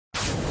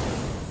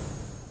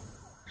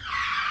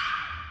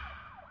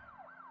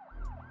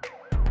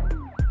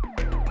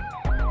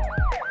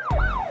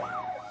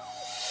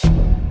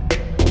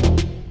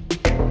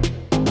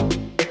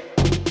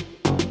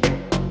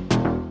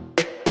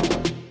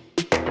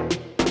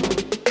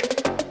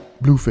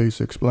Blueface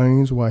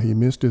explains why he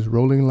missed his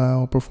Rolling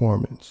Loud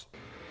performance.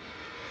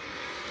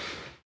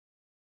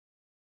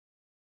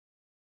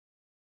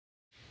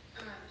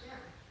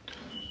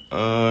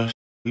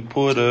 We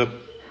pulled up,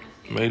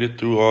 made it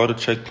through all the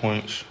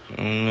checkpoints,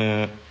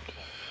 and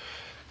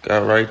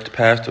got right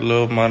past the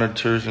little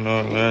monitors and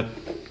all that.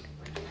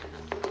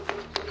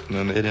 And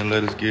then they didn't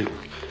let us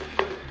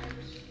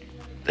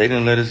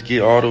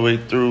get all the way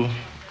through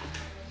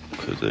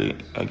because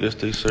I guess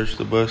they searched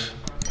the bus.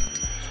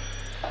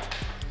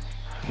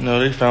 No,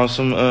 they found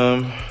some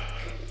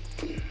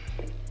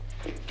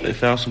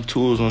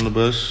tools on the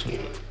bus, a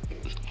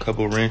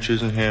couple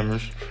wrenches and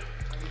hammers.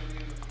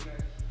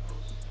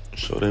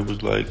 So they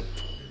was like,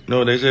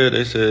 no, they said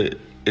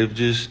if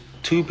just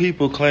 2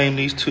 people claim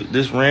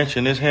this wrench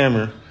and this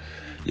hammer,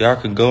 y'all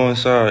can go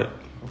inside.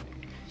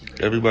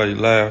 Everybody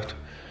laughed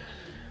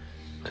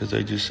because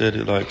they just said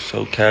it like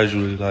so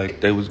casually,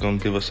 like they was gonna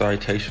give a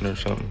citation or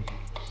something.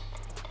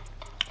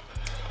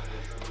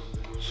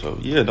 So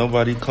yeah,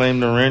 nobody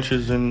claimed the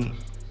wrenches and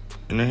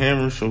the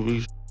hammers. So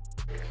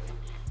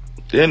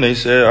then they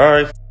said, all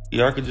right,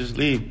 y'all can just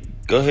leave.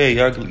 Go ahead,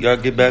 y'all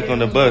get back on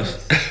the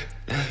bus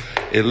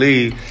and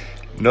leave.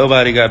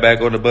 Nobody got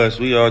back on the bus.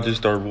 We all just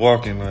started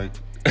walking like,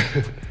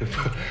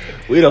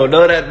 we don't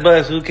know that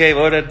bus. Who came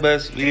on that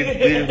bus? We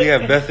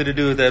have nothing to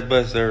do with that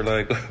bus, sir.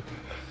 Like,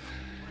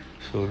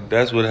 so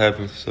that's what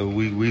happened. So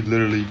we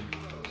literally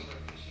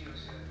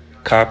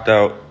copped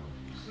out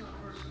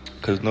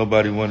because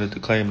nobody wanted to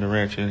claim the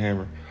wrench and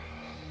hammer.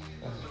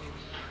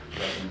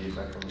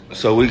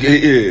 So we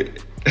get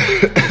it.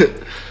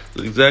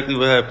 That's exactly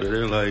what happened.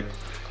 They're like,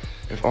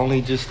 if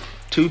only just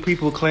 2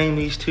 people claim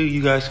these 2,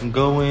 you guys can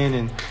go in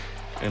and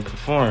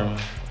perform.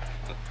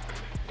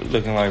 We're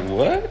looking like,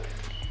 what?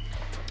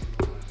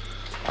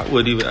 I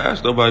wouldn't even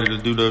ask nobody to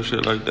do no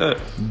shit like that.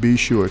 Be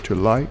sure to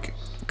like,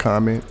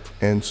 comment,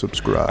 and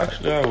subscribe.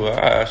 Actually, I would.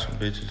 I ask some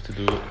bitches to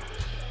do it.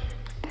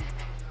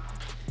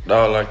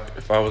 No, like,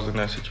 if I was in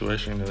that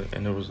situation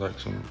and there was like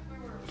some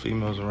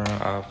females around,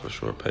 I'd for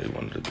sure pay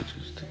one of the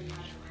bitches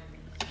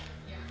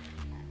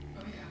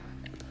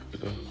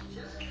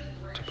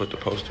to put the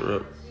poster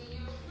up.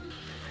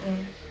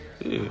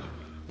 Yeah.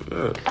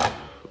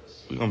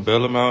 We're gonna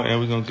bail them out and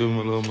we're gonna give them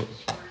a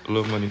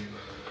little money.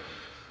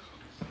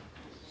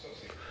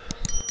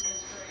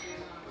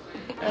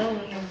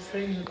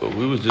 But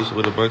we was just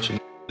with a bunch of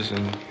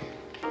and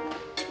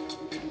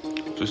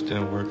just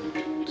didn't work.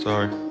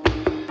 Sorry.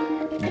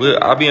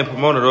 But I'll be in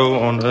Pomona though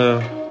on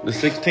the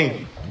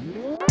 16th.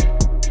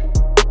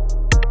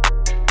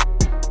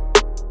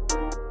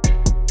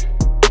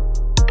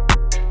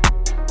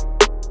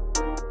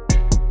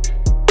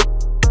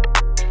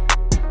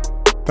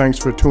 Thanks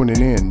for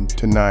tuning in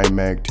to 9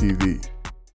 Mag TV.